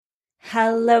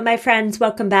Hello, my friends.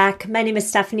 Welcome back. My name is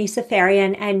Stephanie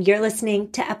Safarian, and you're listening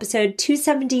to episode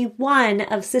 271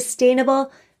 of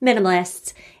Sustainable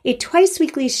Minimalists, a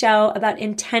twice-weekly show about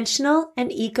intentional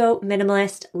and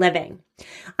eco-minimalist living.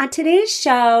 On today's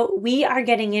show, we are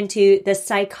getting into the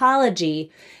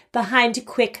psychology behind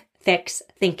quick fix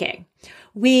thinking.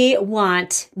 We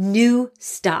want new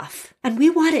stuff, and we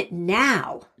want it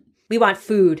now. We want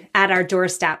food at our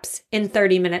doorsteps in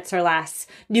 30 minutes or less,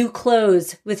 new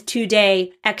clothes with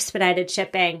 2-day expedited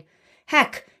shipping.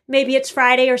 Heck, maybe it's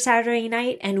Friday or Saturday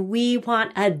night and we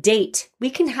want a date. We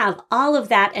can have all of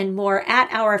that and more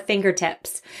at our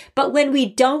fingertips. But when we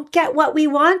don't get what we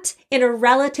want in a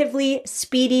relatively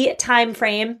speedy time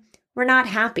frame, we're not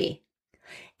happy.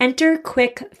 Enter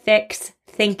quick fix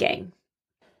thinking.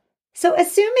 So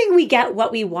assuming we get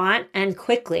what we want and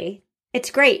quickly,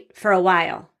 it's great for a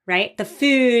while. Right? The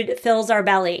food fills our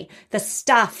belly. The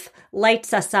stuff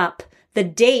lights us up. The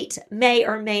date may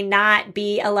or may not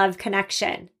be a love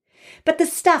connection. But the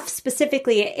stuff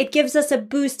specifically, it gives us a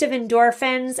boost of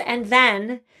endorphins. And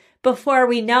then, before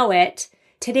we know it,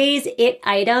 today's it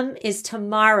item is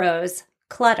tomorrow's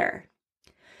clutter.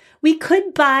 We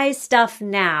could buy stuff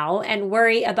now and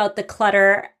worry about the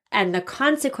clutter and the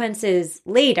consequences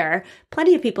later.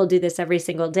 Plenty of people do this every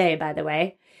single day, by the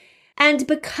way. And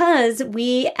because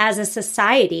we as a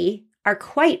society are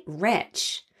quite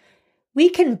rich, we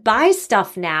can buy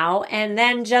stuff now and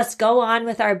then just go on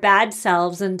with our bad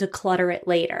selves and declutter it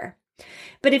later.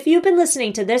 But if you've been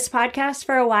listening to this podcast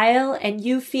for a while and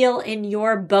you feel in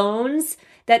your bones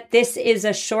that this is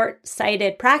a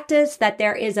short-sighted practice, that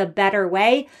there is a better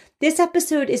way, this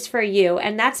episode is for you.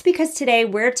 And that's because today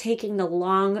we're taking the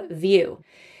long view.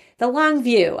 The long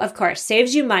view, of course,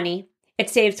 saves you money. It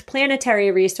saves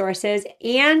planetary resources,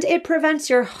 and it prevents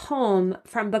your home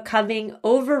from becoming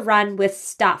overrun with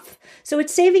stuff. So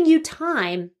it's saving you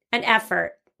time and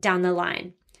effort down the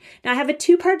line. Now, I have a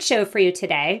 2-part show for you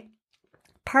today.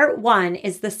 Part 1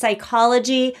 is the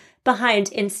psychology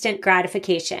behind instant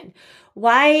gratification.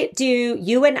 Why do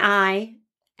you and I,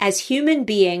 as human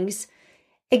beings,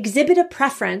 exhibit a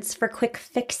preference for quick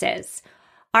fixes?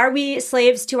 Are we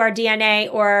slaves to our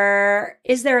DNA, or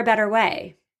is there a better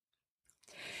way?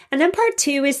 And then part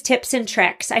 2 is tips and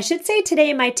tricks. I should say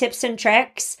today my tips and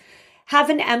tricks have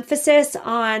an emphasis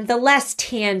on the less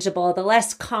tangible, the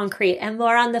less concrete, and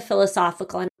more on the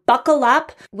philosophical. And buckle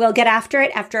up. We'll get after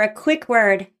it after a quick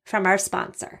word from our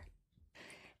sponsor.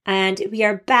 And we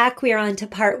are back. We are on to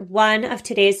part 1 of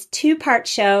today's 2-part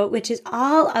show, which is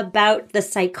all about the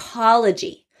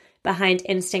psychology behind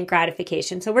instant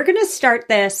gratification. So we're going to start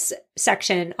this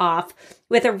section off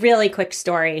with a really quick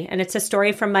story. And it's a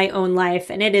story from my own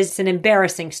life. And it is an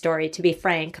embarrassing story, to be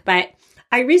frank. But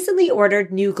I recently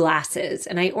ordered new glasses.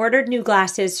 And I ordered new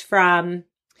glasses from,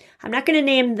 I'm not going to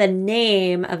name the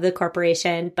name of the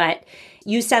corporation, but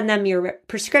you send them your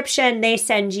prescription. They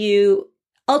send you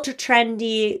ultra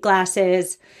trendy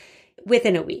glasses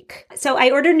within a week. So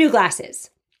I ordered new glasses.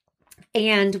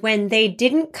 And when they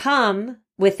didn't come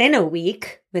within a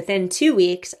week, within 2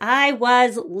 weeks, I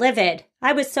was livid.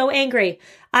 I was so angry.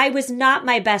 I was not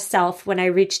my best self when I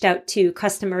reached out to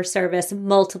customer service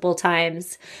multiple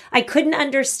times. I couldn't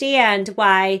understand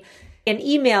why an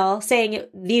email saying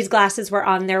these glasses were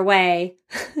on their way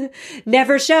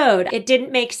never showed. It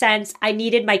didn't make sense. I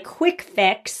needed my quick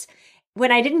fix. When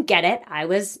I didn't get it, I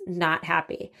was not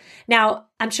happy. Now,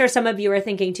 I'm sure some of you are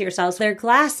thinking to yourselves, they're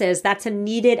glasses. That's a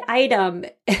needed item.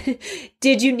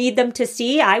 Did you need them to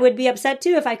see? I would be upset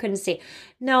too if I couldn't see.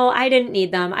 No, I didn't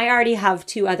need them. I already have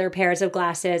 2 other pairs of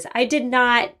glasses. I did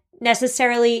not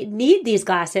necessarily need these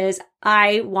glasses.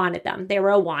 I wanted them. They were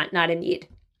a want, not a need.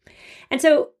 And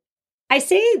so I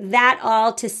say that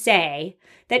all to say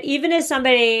that even as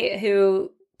somebody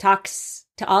who talks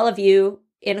to all of you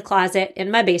in a closet in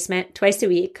my basement twice a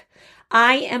week,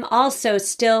 I am also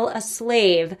still a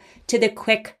slave to the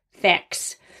quick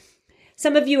fix.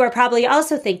 Some of you are probably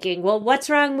also thinking, well,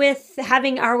 what's wrong with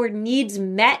having our needs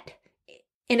met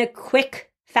in a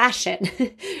quick fashion,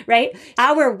 right?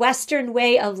 Our Western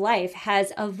way of life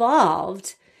has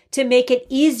evolved to make it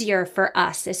easier for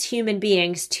us as human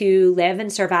beings to live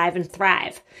and survive and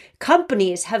thrive.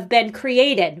 Companies have been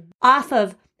created off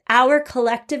of our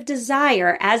collective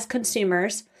desire as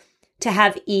consumers to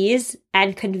have ease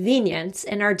and convenience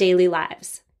in our daily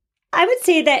lives. I would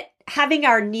say that having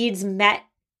our needs met,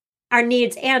 our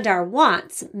needs and our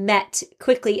wants met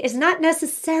quickly is not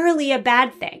necessarily a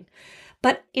bad thing,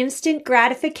 but instant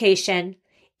gratification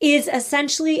is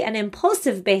essentially an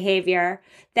impulsive behavior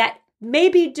that may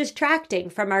be distracting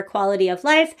from our quality of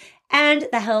life and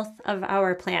the health of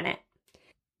our planet.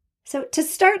 So to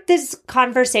start this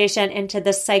conversation into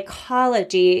the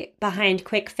psychology behind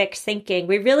quick fix thinking,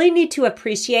 we really need to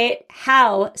appreciate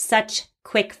how such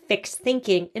quick fix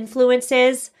thinking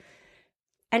influences,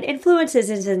 and influences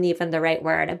isn't even the right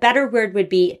word. A better word would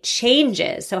be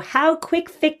changes. So how quick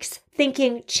fix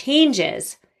thinking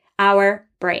changes our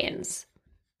brains.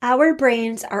 Our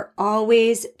brains are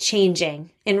always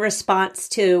changing in response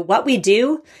to what we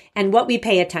do and what we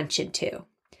pay attention to.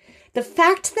 The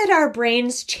fact that our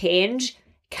brains change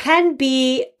can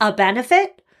be a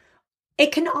benefit.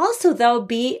 It can also, though,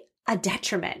 be a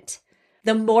detriment.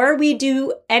 The more we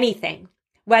do anything,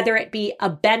 whether it be a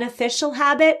beneficial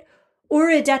habit or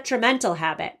a detrimental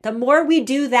habit, the more we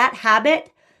do that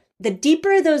habit, the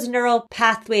deeper those neural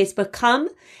pathways become,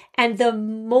 and the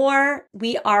more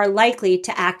we are likely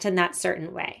to act in that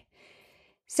certain way.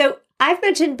 So I've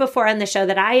mentioned before on the show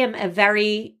that I am a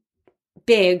very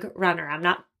big runner. I'm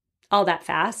not all that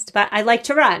fast, but I like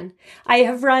to run. I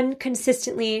have run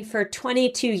consistently for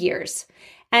 22 years.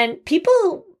 And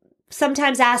people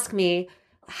sometimes ask me,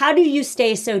 how do you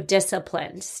stay so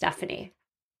disciplined, Stephanie?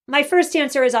 My first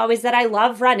answer is always that I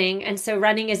love running, and so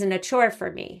running isn't a chore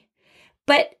for me.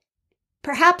 But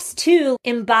perhaps to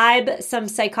imbibe some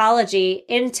psychology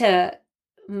into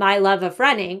my love of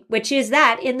running, which is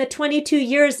that in the 22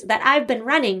 years that I've been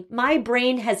running, my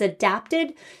brain has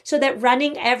adapted so that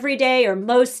running every day or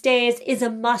most days is a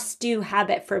must-do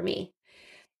habit for me.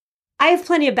 I have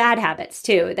plenty of bad habits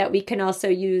too that we can also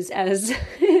use as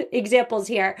examples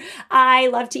here. I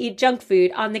love to eat junk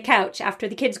food on the couch after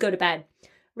the kids go to bed.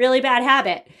 Really bad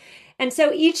habit. And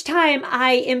so each time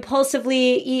I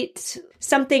impulsively eat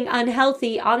something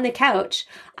unhealthy on the couch,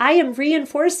 I am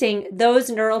reinforcing those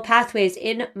neural pathways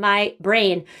in my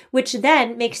brain, which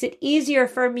then makes it easier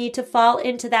for me to fall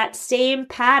into that same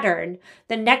pattern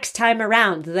the next time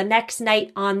around, the next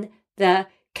night on the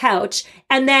couch.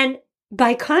 And then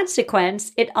by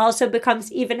consequence, it also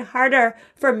becomes even harder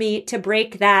for me to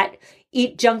break that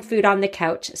eat junk food on the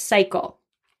couch cycle.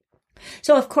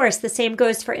 So of course, the same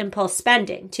goes for impulse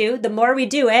spending too. The more we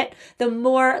do it, the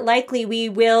more likely we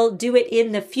will do it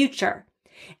in the future.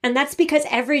 And that's because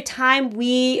every time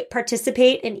we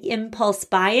participate in impulse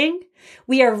buying,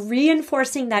 we are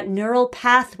reinforcing that neural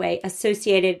pathway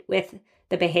associated with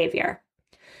the behavior.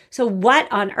 So what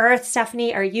on earth,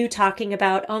 Stephanie, are you talking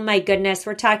about? Oh my goodness,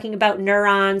 we're talking about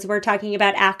neurons. We're talking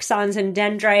about axons and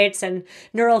dendrites and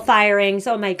neural firings.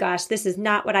 Oh my gosh, this is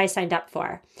not what I signed up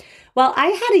for. Well, I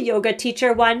had a yoga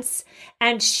teacher once,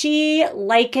 and she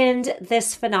likened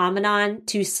this phenomenon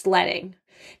to sledding.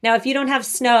 Now, if you don't have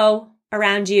snow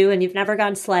around you and you've never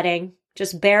gone sledding,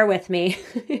 just bear with me.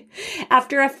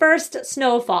 After a first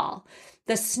snowfall,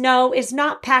 the snow is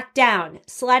not packed down.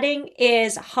 Sledding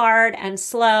is hard and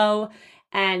slow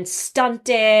and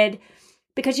stunted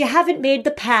because you haven't made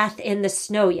the path in the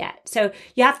snow yet. So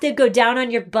you have to go down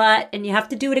on your butt and you have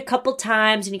to do it a couple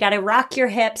times and you got to rock your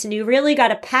hips and you really got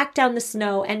to pack down the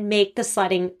snow and make the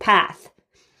sledding path.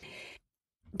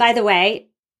 By the way,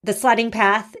 the sledding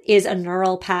path is a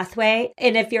neural pathway.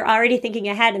 And if you're already thinking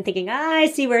ahead and thinking, I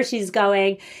see where she's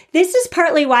going, this is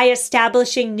partly why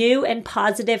establishing new and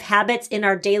positive habits in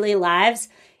our daily lives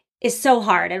is so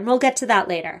hard. And we'll get to that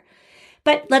later.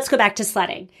 But let's go back to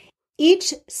sledding.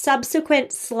 Each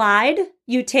subsequent slide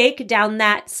you take down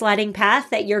that sledding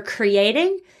path that you're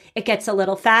creating, it gets a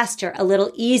little faster, a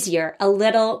little easier, a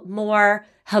little more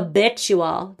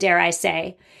habitual, dare I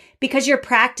say, because you're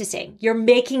practicing, you're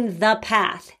making the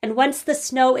path. And once the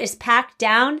snow is packed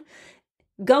down,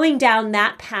 going down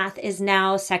that path is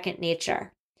now second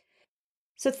nature.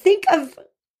 So think of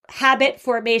habit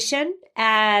formation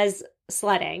as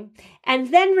sledding.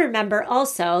 And then remember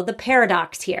also the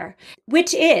paradox here,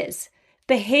 which is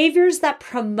behaviors that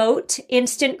promote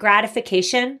instant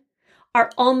gratification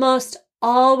are almost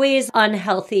always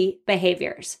unhealthy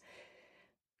behaviors.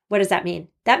 What does that mean?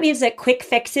 That means that quick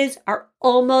fixes are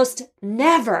almost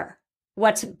never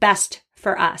what's best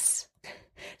for us.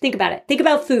 Think about it. Think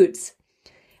about foods.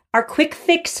 Are quick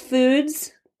fix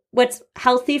foods what's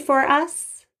healthy for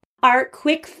us? Are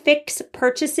quick fix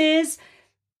purchases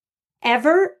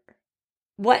ever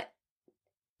what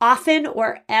often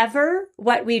or ever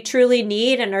what we truly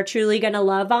need and are truly going to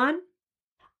love on?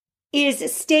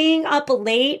 Is staying up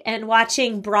late and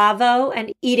watching Bravo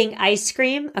and eating ice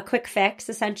cream a quick fix,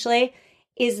 essentially?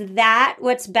 Is that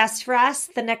what's best for us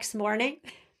the next morning?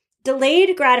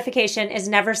 Delayed gratification is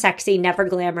never sexy, never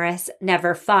glamorous,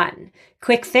 never fun.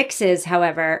 Quick fixes,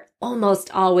 however,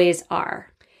 almost always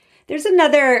are. There's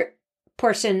another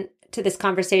portion to this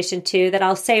conversation too that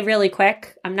I'll say really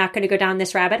quick. I'm not going to go down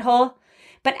this rabbit hole.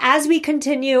 But as we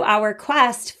continue our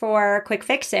quest for quick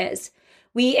fixes,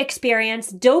 we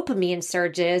experience dopamine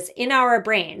surges in our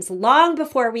brains long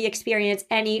before we experience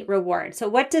any reward. So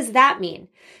what does that mean?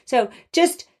 So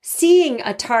just seeing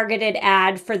a targeted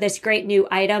ad for this great new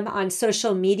item on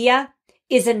social media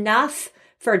is enough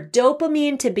for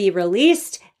dopamine to be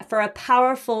released, for a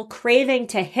powerful craving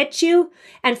to hit you,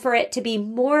 and for it to be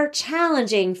more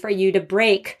challenging for you to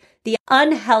break the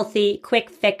unhealthy quick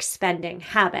fix spending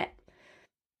habit.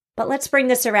 But let's bring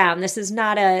this around. This is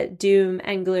not a doom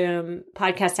and gloom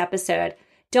podcast episode.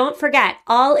 Don't forget,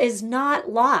 all is not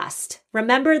lost.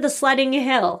 Remember the sledding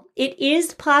hill. It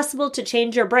is possible to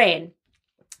change your brain.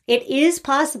 It is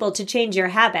possible to change your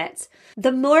habits.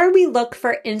 The more we look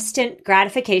for instant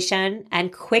gratification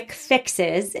and quick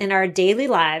fixes in our daily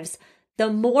lives, the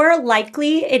more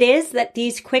likely it is that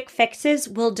these quick fixes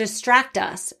will distract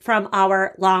us from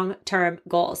our long-term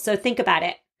goals. So think about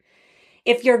it.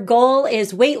 If your goal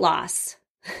is weight loss,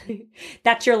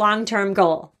 that's your long-term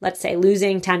goal. Let's say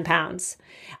losing 10 pounds.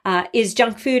 Is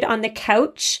junk food on the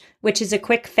couch, which is a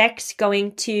quick fix,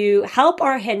 going to help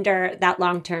or hinder that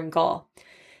long-term goal?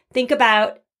 Think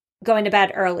about going to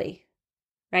bed early,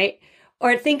 right?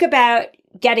 Or think about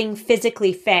getting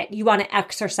physically fit. You want to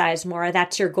exercise more.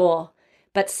 That's your goal.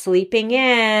 But sleeping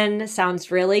in sounds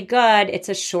really good. It's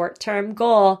a short-term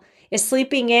goal. Is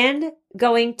sleeping in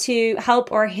going to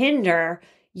help or hinder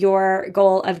your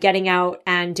goal of getting out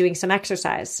and doing some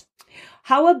exercise?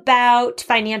 How about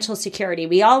financial security?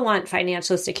 We all want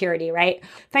financial security, right?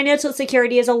 Financial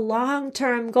security is a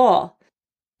long-term goal.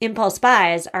 Impulse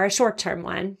buys are a short-term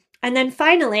one. And then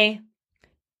finally,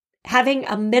 having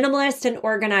a minimalist and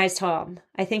organized home.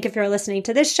 I think if you're listening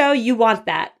to this show, you want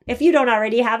that. If you don't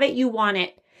already have it, you want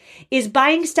it. Is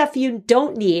buying stuff you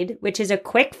don't need, which is a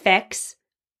quick fix,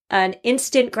 an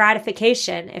instant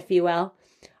gratification, if you will,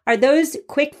 are those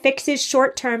quick fixes,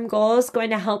 short-term goals going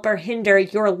to help or hinder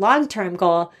your long-term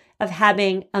goal of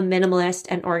having a minimalist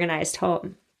and organized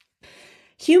home?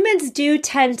 Humans do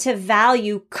tend to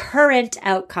value current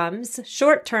outcomes,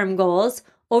 short-term goals,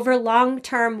 over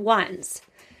long-term ones.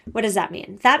 What does that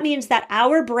mean? That means that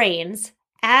our brains,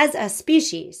 as a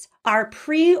species, are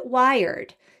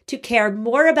pre-wired to care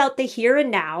more about the here and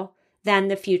now than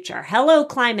the future. Hello,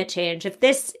 climate change. If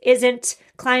this isn't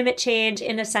climate change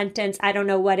in a sentence, I don't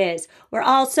know what is. We're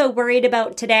also worried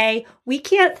about today. We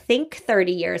can't think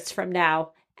 30 years from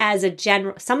now as a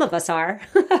general. Some of us are.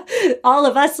 All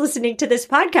of us listening to this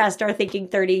podcast are thinking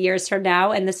 30 years from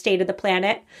now and the state of the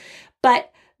planet.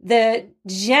 But the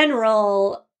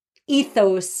general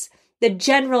ethos, the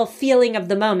general feeling of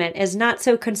the moment is not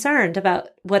so concerned about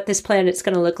what this planet's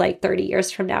going to look like 30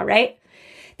 years from now, right?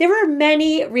 There are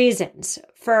many reasons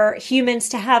for humans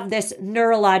to have this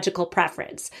neurological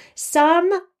preference.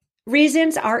 Some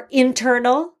reasons are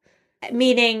internal,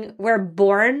 meaning we're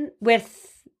born with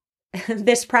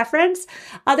this preference.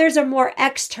 Others are more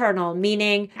external,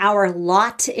 meaning our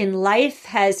lot in life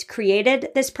has created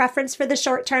this preference for the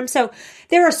short term. So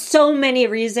there are so many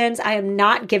reasons. I am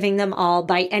not giving them all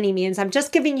by any means. I'm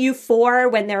just giving you 4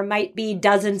 when there might be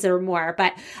dozens or more,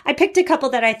 but I picked a couple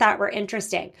that I thought were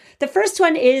interesting. The first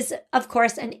one is, of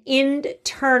course, an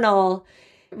internal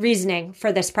reasoning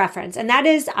for this preference, and that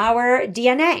is our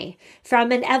DNA.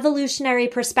 From an evolutionary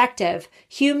perspective,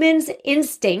 humans'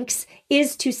 instincts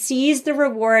is to seize the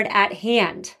reward at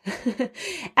hand.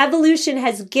 Evolution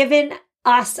has given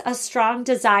us a strong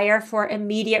desire for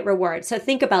immediate reward. So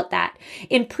think about that.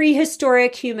 In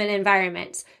prehistoric human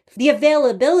environments, the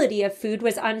availability of food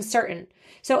was uncertain.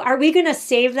 So are we going to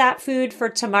save that food for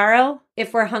tomorrow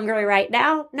if we're hungry right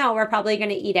now? No, we're probably going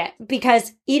to eat it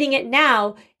because eating it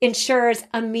now ensures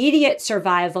immediate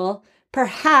survival,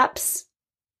 perhaps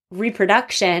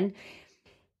reproduction.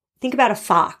 Think about a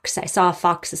fox. I saw a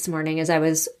fox this morning as I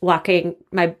was walking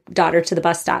my daughter to the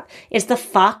bus stop. Is the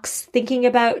fox thinking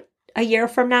about a year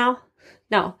from now?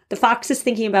 No, the fox is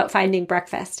thinking about finding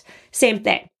breakfast. Same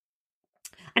thing.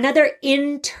 Another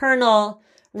internal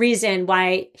reason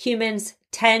why humans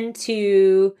tend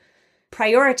to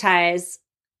prioritize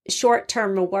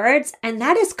short-term rewards, and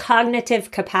that is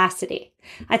cognitive capacity.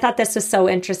 I thought this was so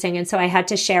interesting, and so I had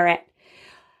to share it.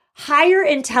 Higher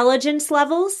intelligence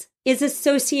levels is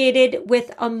associated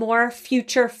with a more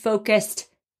future-focused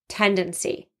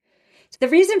tendency. The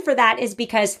reason for that is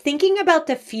because thinking about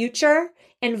the future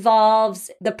involves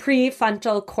the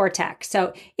prefrontal cortex.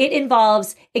 So it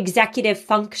involves executive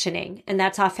functioning, and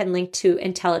that's often linked to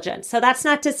intelligence. So that's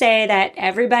not to say that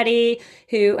everybody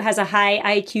who has a high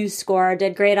IQ score,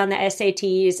 did great on the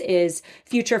SATs, is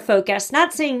future focused.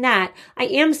 Not saying that. I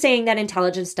am saying that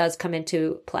intelligence does come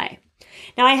into play.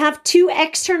 Now, I have 2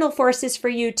 external forces for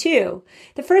you too.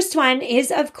 The first one is,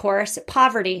 of course,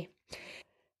 poverty.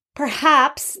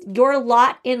 Perhaps your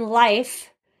lot in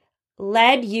life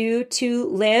led you to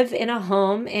live in a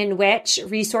home in which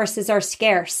resources are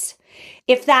scarce.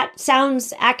 If that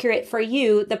sounds accurate for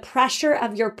you, the pressure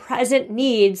of your present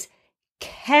needs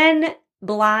can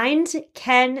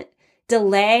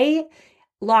delay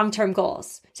long-term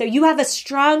goals. So you have a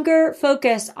stronger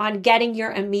focus on getting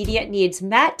your immediate needs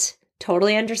met,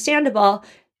 totally understandable.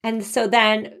 And so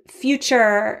then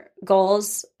future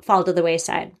goals fall to the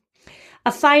wayside.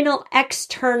 A final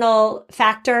external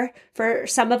factor for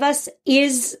some of us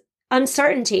is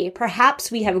uncertainty. Perhaps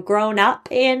we have grown up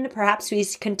in, perhaps we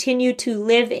continue to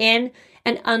live in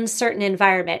an uncertain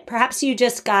environment. Perhaps you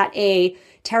just got a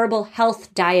terrible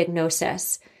health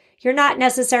diagnosis. You're not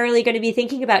necessarily going to be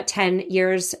thinking about 10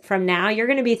 years from now. You're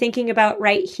going to be thinking about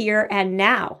right here and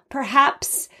now.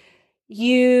 Perhaps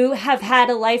you have had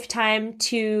a lifetime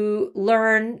to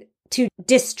learn to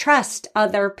distrust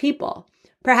other people.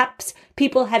 Perhaps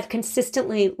people have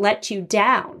consistently let you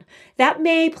down. That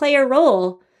may play a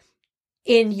role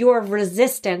in your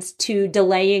resistance to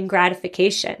delaying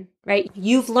gratification, right?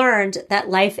 You've learned that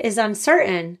life is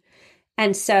uncertain,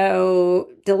 and so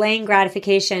delaying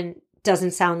gratification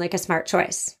doesn't sound like a smart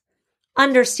choice.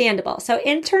 Understandable. So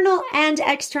internal and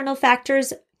external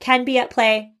factors can be at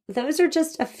play. Those are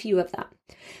just a few of them.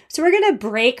 So we're going to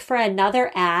break for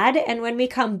another ad. And when we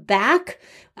come back,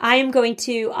 I am going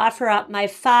to offer up my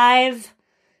 5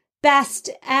 best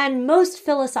and most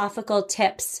philosophical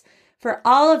tips for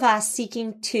all of us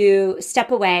seeking to step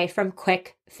away from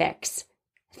quick fix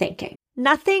thinking.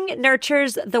 Nothing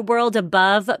nurtures the world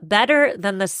above better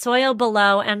than the soil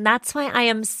below, and that's why I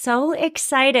am so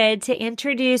excited to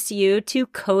introduce you to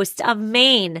Coast of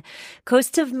Maine.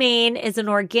 Coast of Maine is an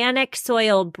organic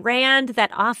soil brand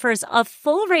that offers a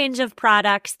full range of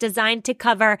products designed to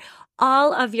cover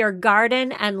all of your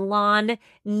garden and lawn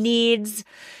needs.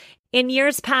 In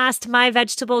years past, my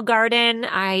vegetable garden,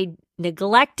 I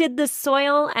neglected the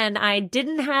soil and I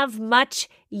didn't have much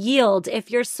yield.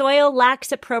 If your soil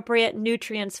lacks appropriate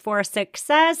nutrients for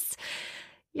success,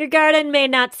 your garden may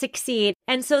not succeed.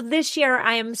 And so this year,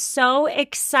 I am so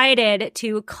excited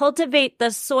to cultivate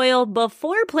the soil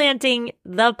before planting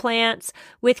the plants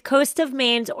with Coast of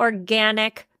Maine's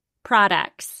organic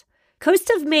products.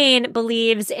 Coast of Maine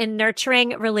believes in nurturing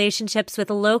relationships with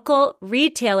local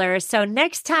retailers. So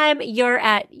next time you're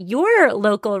at your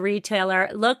local retailer,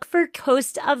 look for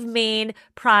Coast of Maine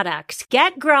products.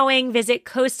 Get growing. Visit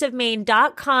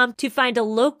coastofmaine.com to find a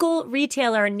local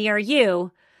retailer near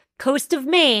you.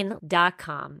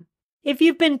 coastofmaine.com. If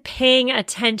you've been paying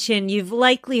attention, you've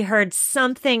likely heard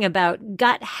something about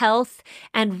gut health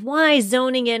and why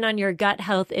zoning in on your gut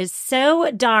health is so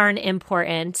darn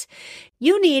important.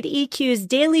 You need EQ's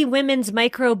Daily Women's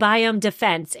Microbiome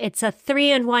Defense. It's a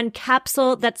 3-in-1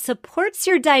 capsule that supports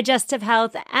your digestive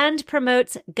health and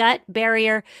promotes gut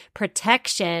barrier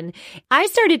protection. I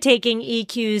started taking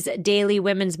EQ's Daily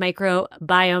Women's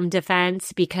Microbiome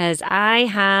Defense because I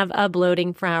have a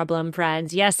bloating problem,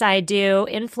 friends. Yes, I do.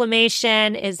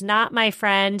 Inflammation is not my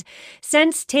friend.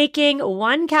 Since taking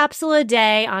 1 capsule a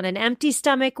day on an empty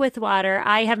stomach with water,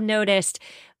 I have noticed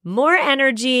more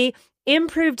energy,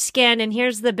 improved skin, and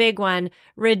here's the big one,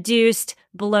 reduced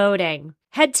bloating.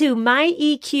 Head to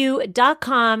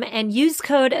myeq.com and use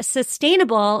code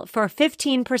SUSTAINABLE for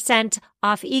 15%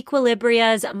 off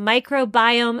Equilibria's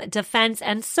microbiome defense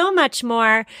and so much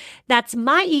more. That's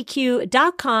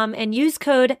myeq.com and use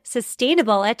code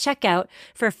SUSTAINABLE at checkout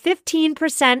for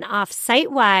 15% off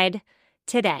site-wide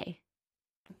today.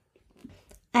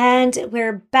 And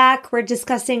we're back. We're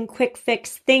discussing quick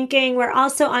fix thinking. We're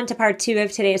also on to part 2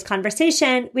 of today's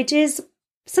conversation, which is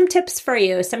some tips for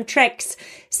you, some tricks,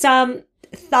 some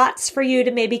thoughts for you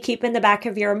to maybe keep in the back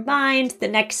of your mind the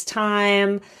next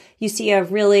time you see a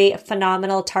really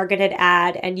phenomenal targeted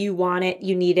ad and you want it,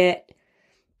 you need it,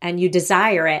 and you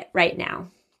desire it right now.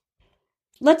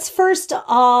 Let's first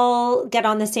all get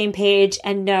on the same page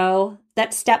and know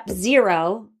that step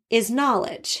 0 is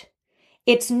knowledge.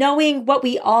 It's knowing what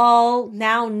we all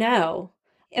now know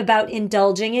about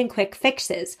indulging in quick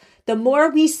fixes. The more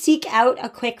we seek out a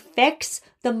quick fix,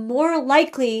 the more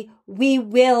likely we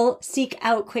will seek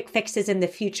out quick fixes in the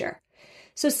future.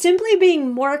 So simply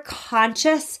being more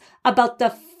conscious about the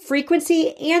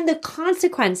frequency and the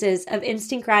consequences of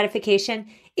instant gratification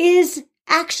is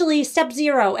actually step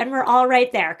 0. And we're all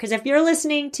right there. Because if you're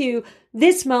listening to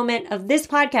this moment of this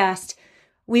podcast,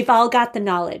 we've all got the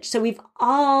knowledge. So we've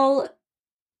all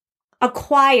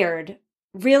acquired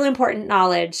real important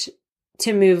knowledge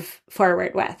to move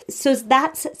forward with. So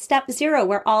that's step 0.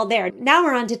 We're all there. Now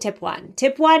we're on to tip 1.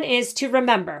 Tip 1 is to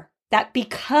remember that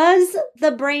because the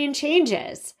brain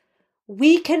changes,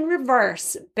 we can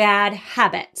reverse bad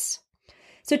habits.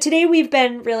 So today we've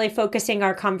been really focusing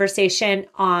our conversation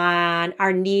on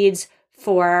our needs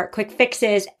for quick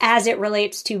fixes as it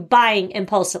relates to buying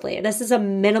impulsively. This is a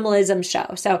minimalism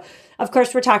show. So of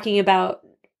course we're talking about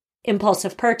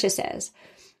impulsive purchases.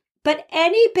 But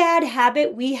any bad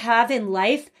habit we have in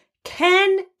life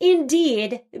can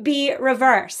indeed be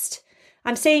reversed.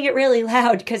 I'm saying it really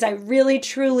loud because I really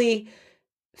truly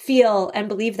feel and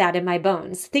believe that in my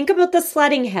bones. Think about the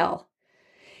sledding hill.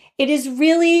 It is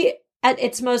really at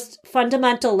its most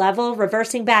fundamental level,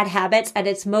 reversing bad habits at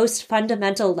its most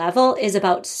fundamental level is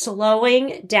about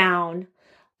slowing down,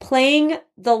 playing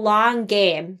the long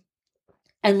game,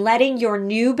 and letting your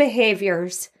new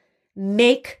behaviors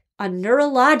make a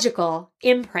neurological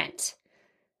imprint.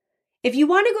 If you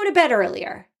want to go to bed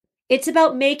earlier, it's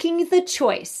about making the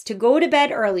choice to go to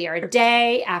bed earlier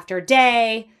day after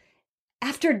day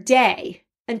after day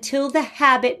until the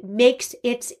habit makes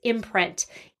its imprint,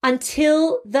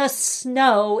 until the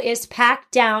snow is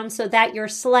packed down so that your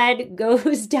sled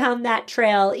goes down that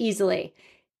trail easily.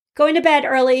 Going to bed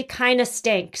early kind of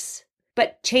stinks,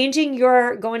 but changing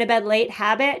your going to bed late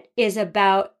habit is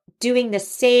about doing the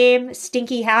same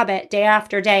stinky habit day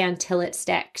after day until it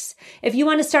sticks. If you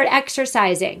want to start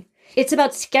exercising, it's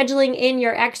about scheduling in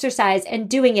your exercise and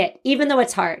doing it even though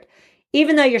it's hard,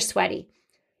 even though you're sweaty,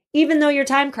 even though you're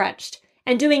time crunched,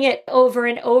 and doing it over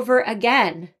and over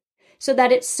again so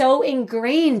that it's so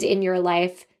ingrained in your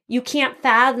life, you can't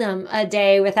fathom a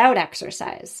day without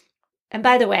exercise. And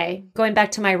by the way, going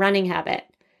back to my running habit,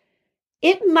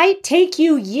 it might take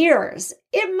you years.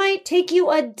 It might take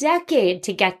you a decade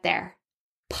to get there.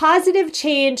 Positive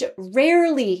change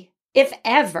rarely, if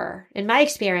ever, in my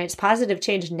experience, positive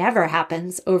change never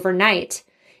happens overnight.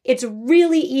 It's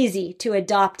really easy to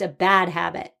adopt a bad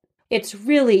habit. It's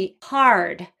really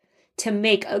hard to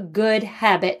make a good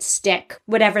habit stick,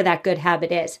 whatever that good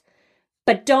habit is.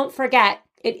 But don't forget,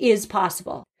 it is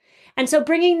possible. And so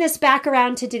bringing this back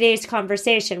around to today's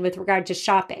conversation with regard to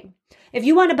shopping, if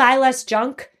you want to buy less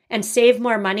junk and save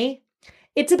more money,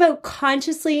 it's about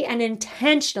consciously and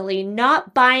intentionally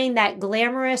not buying that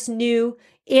glamorous new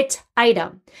it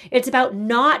item. It's about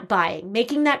not buying,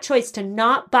 making that choice to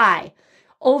not buy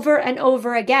over and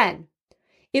over again.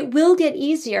 It will get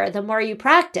easier the more you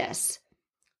practice.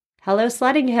 Hello,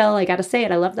 sledding hill. I got to say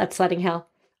it. I love that sledding hill.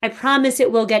 I promise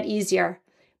it will get easier,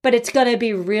 but it's going to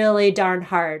be really darn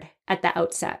hard at the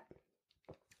outset.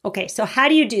 Okay, so how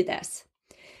do you do this?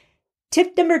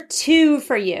 Tip number 2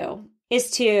 for you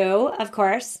is to, of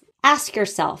course, ask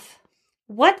yourself,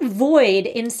 what void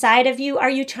inside of you are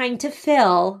you trying to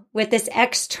fill with this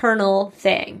external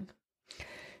thing?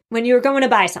 When you're going to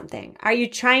buy something, are you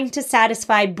trying to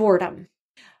satisfy boredom?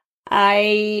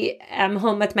 I am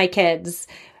home with my kids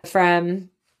from,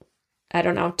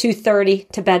 2:30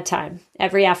 to bedtime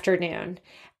every afternoon.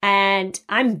 And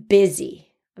I'm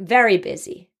busy, very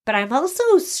busy, but I'm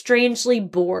also strangely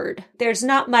bored. There's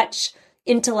not much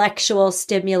intellectual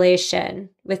stimulation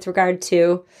with regard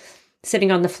to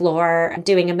sitting on the floor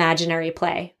doing imaginary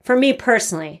play. For me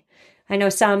personally, I know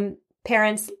some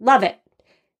parents love it.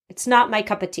 It's not my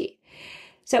cup of tea.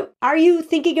 So are you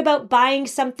thinking about buying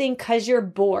something because you're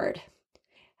bored?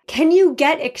 Can you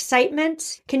get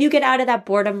excitement? Can you get out of that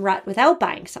boredom rut without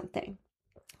buying something?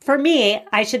 For me,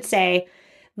 I should say,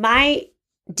 my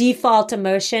default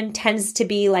emotion tends to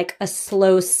be like a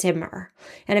slow simmer.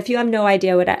 And if you have no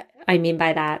idea what I mean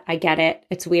by that, I get it.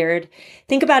 It's weird.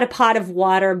 Think about a pot of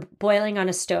water boiling on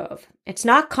a stove. It's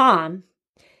not calm,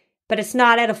 but it's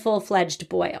not at a full-fledged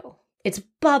boil. It's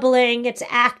bubbling, it's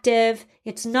active,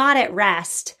 it's not at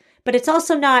rest, but it's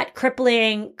also not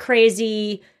crippling,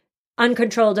 crazy,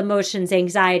 uncontrolled emotions,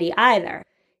 anxiety either.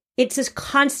 It's this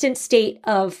constant state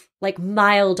of like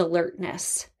mild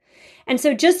alertness. And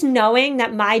so just knowing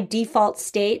that my default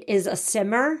state is a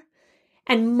simmer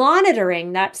and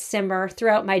monitoring that simmer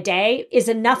throughout my day is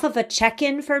enough of a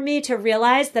check-in for me to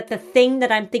realize that the thing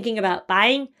that I'm thinking about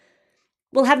buying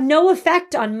will have no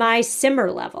effect on my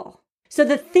simmer level. So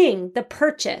the thing, the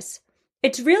purchase,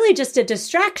 it's really just a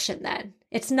distraction then.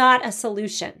 It's not a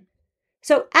solution.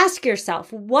 So ask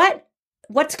yourself,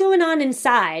 what's going on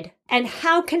inside and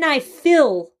how can I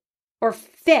fill or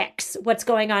fix what's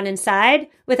going on inside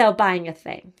without buying a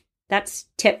thing? That's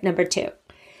tip number 2.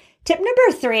 Tip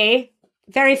number 3,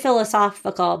 very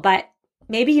philosophical, but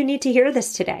maybe you need to hear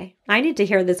this today. I need to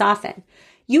hear this often.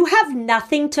 You have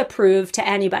nothing to prove to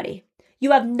anybody.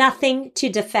 You have nothing to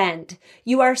defend.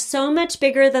 You are so much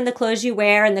bigger than the clothes you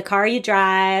wear and the car you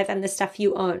drive and the stuff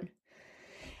you own.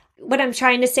 What I'm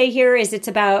trying to say here is it's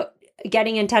about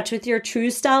getting in touch with your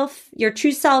true self. Your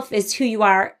true self is who you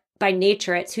are by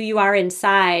nature. It's who you are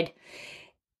inside.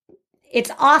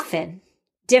 it's often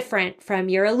different from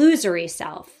your illusory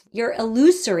self. Your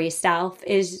illusory self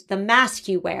is the mask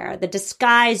you wear, the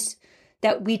disguise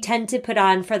that we tend to put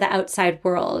on for the outside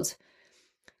world.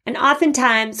 And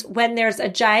oftentimes, when there's a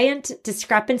giant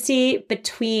discrepancy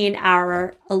between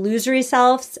our illusory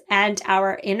selves and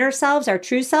our inner selves, our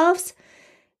true selves,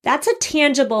 that's a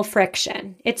tangible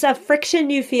friction. It's a friction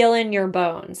you feel in your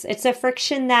bones. It's a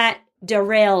friction that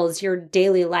derails your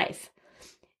daily life.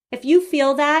 If you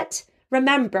feel that,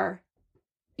 remember,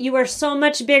 you are so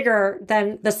much bigger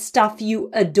than the stuff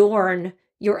you adorn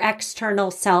your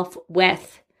external self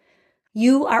with.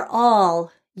 You are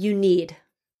all you need.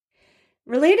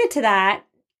 Related to that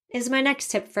is my next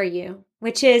tip for you,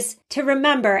 which is to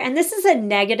remember, and this is a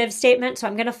negative statement, so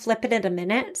I'm going to flip it in a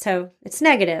minute. So it's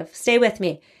negative. Stay with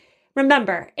me.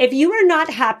 Remember, if you are not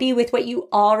happy with what you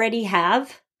already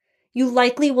have, you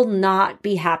likely will not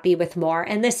be happy with more.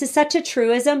 And this is such a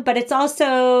truism, but it's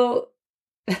also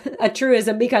a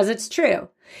truism because it's true.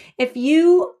 If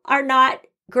you are not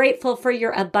grateful for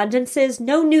your abundances,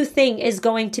 no new thing is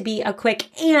going to be a quick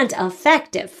and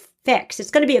effective fix. It's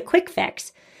going to be a quick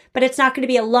fix, but it's not going to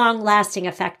be a long-lasting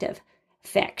effective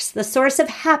fix. The source of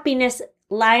happiness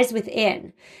lies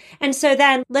within. And so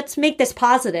then let's make this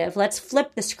positive. Let's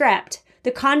flip the script.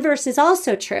 The converse is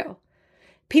also true.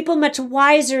 People much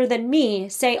wiser than me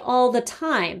say all the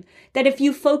time that if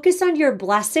you focus on your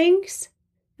blessings,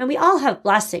 and we all have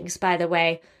blessings, by the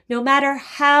way, no matter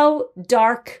how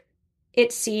dark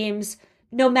it seems,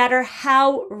 no matter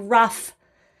how rough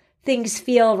things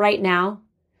feel right now,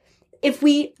 if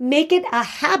we make it a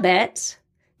habit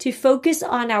to focus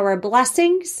on our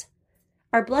blessings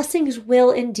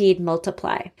will indeed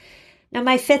multiply. Now,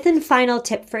 my fifth and final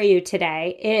tip for you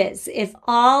today is if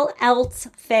all else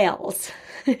fails,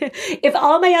 if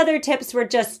all my other tips were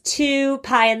just too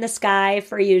pie in the sky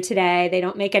for you today, they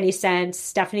don't make any sense,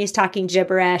 Stephanie's talking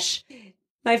gibberish.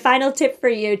 My final tip for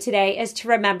you today is to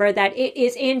remember that it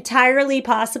is entirely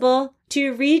possible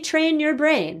to retrain your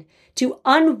brain to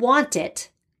unwant it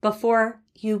before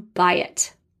you buy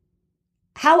it.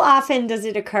 How often does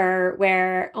it occur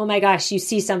where, oh my gosh, you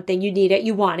see something, you need it,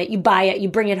 you want it, you buy it, you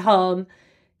bring it home.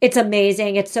 It's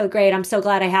amazing. It's so great. I'm so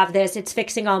glad I have this. It's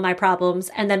fixing all my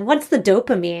problems. And then once the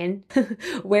dopamine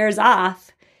wears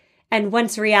off and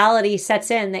once reality sets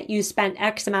in that you spent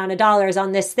X amount of dollars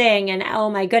on this thing and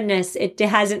oh my goodness, it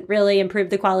hasn't really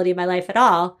improved the quality of my life at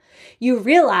all, you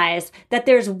realize that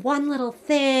there's one little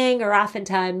thing or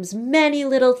oftentimes many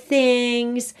little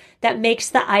things that makes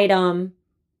the item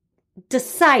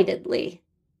decidedly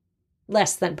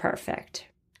less than perfect.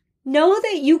 Know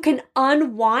that you can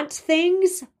unwant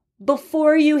things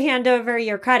before you hand over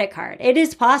your credit card. It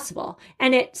is possible.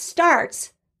 And it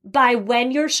starts by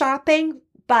when you're shopping,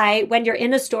 by when you're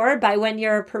in a store, by when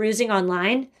you're perusing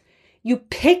online. You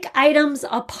pick items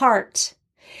apart.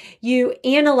 You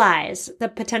analyze the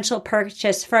potential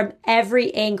purchase from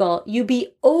every angle. You be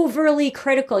overly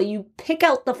critical. You pick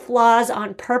out the flaws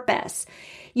on purpose.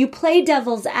 You play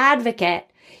devil's advocate.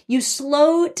 You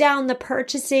slow down the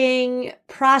purchasing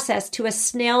process to a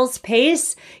snail's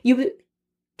pace. You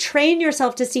train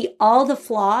yourself to see all the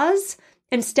flaws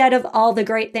instead of all the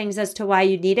great things as to why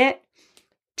you need it.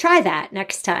 Try that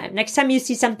next time. Next time you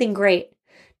see something great,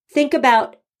 think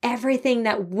about everything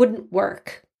that wouldn't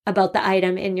work about the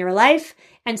item in your life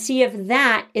and see if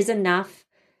that is enough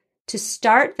to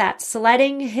start that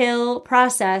sledding hill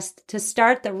process, to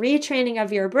start the retraining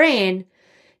of your brain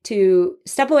to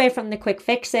step away from the quick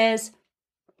fixes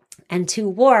and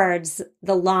towards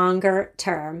the longer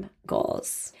term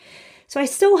goals. So I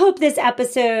so hope this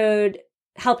episode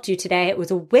helped you today. It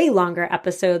was a way longer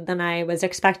episode than I was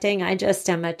expecting. I just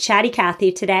am a chatty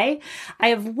Cathy today. I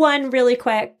have one really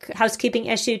quick housekeeping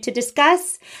issue to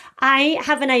discuss. I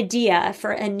have an idea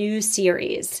for a new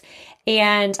series,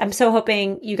 and I'm so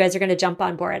hoping you guys are going to jump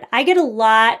on board. I get a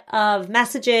lot of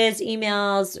messages,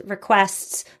 emails,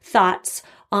 requests, thoughts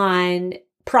on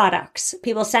products.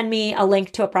 People send me a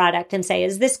link to a product and say,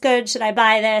 is this good? Should I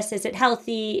buy this? Is it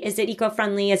healthy? Is it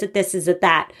eco-friendly? Is it this? Is it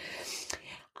that?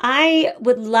 I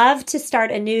would love to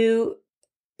start a new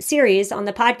series on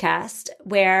the podcast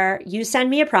where you send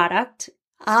me a product.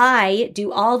 I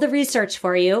do all the research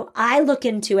for you. I look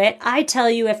into it. I tell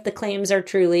you if the claims are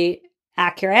truly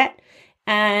accurate.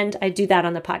 And I do that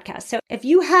on the podcast. So if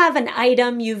you have an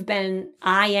item you've been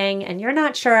eyeing and you're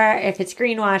not sure if it's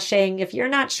greenwashing, if you're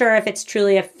not sure if it's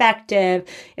truly effective,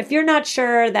 if you're not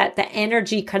sure that the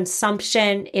energy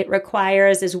consumption it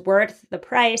requires is worth the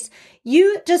price,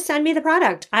 you just send me the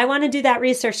product. I want to do that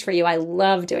research for you. I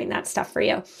love doing that stuff for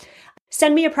you.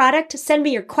 Send me a product, send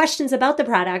me your questions about the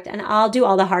product, and I'll do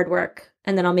all the hard work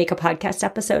and then I'll make a podcast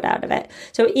episode out of it.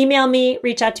 So email me,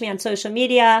 reach out to me on social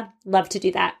media. Love to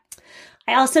do that.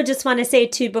 I also just want to say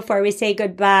too, before we say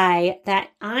goodbye, that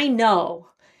I know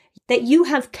that you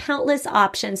have countless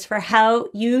options for how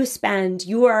you spend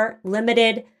your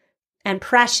limited and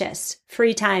precious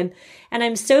free time. And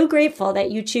I'm so grateful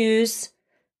that you choose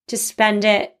to spend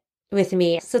it with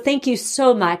me. So thank you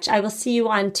so much. I will see you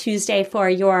on Tuesday for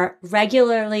your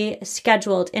regularly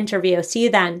scheduled interview. See you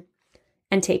then,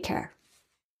 and take care.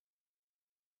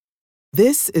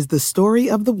 This is the story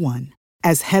of the one.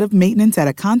 As head of maintenance at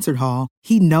a concert hall,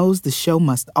 he knows the show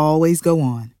must always go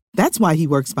on. That's why he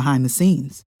works behind the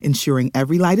scenes, ensuring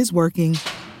every light is working,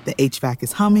 the HVAC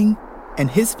is humming, and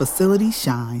his facility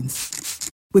shines.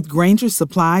 With Grainger's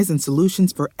supplies and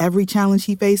solutions for every challenge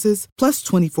he faces, plus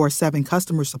 24/7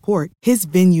 customer support, his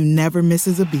venue never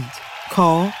misses a beat.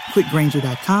 Call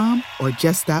quickgrainger.com or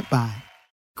just stop by.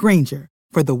 Grainger,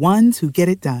 for the ones who get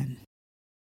it done.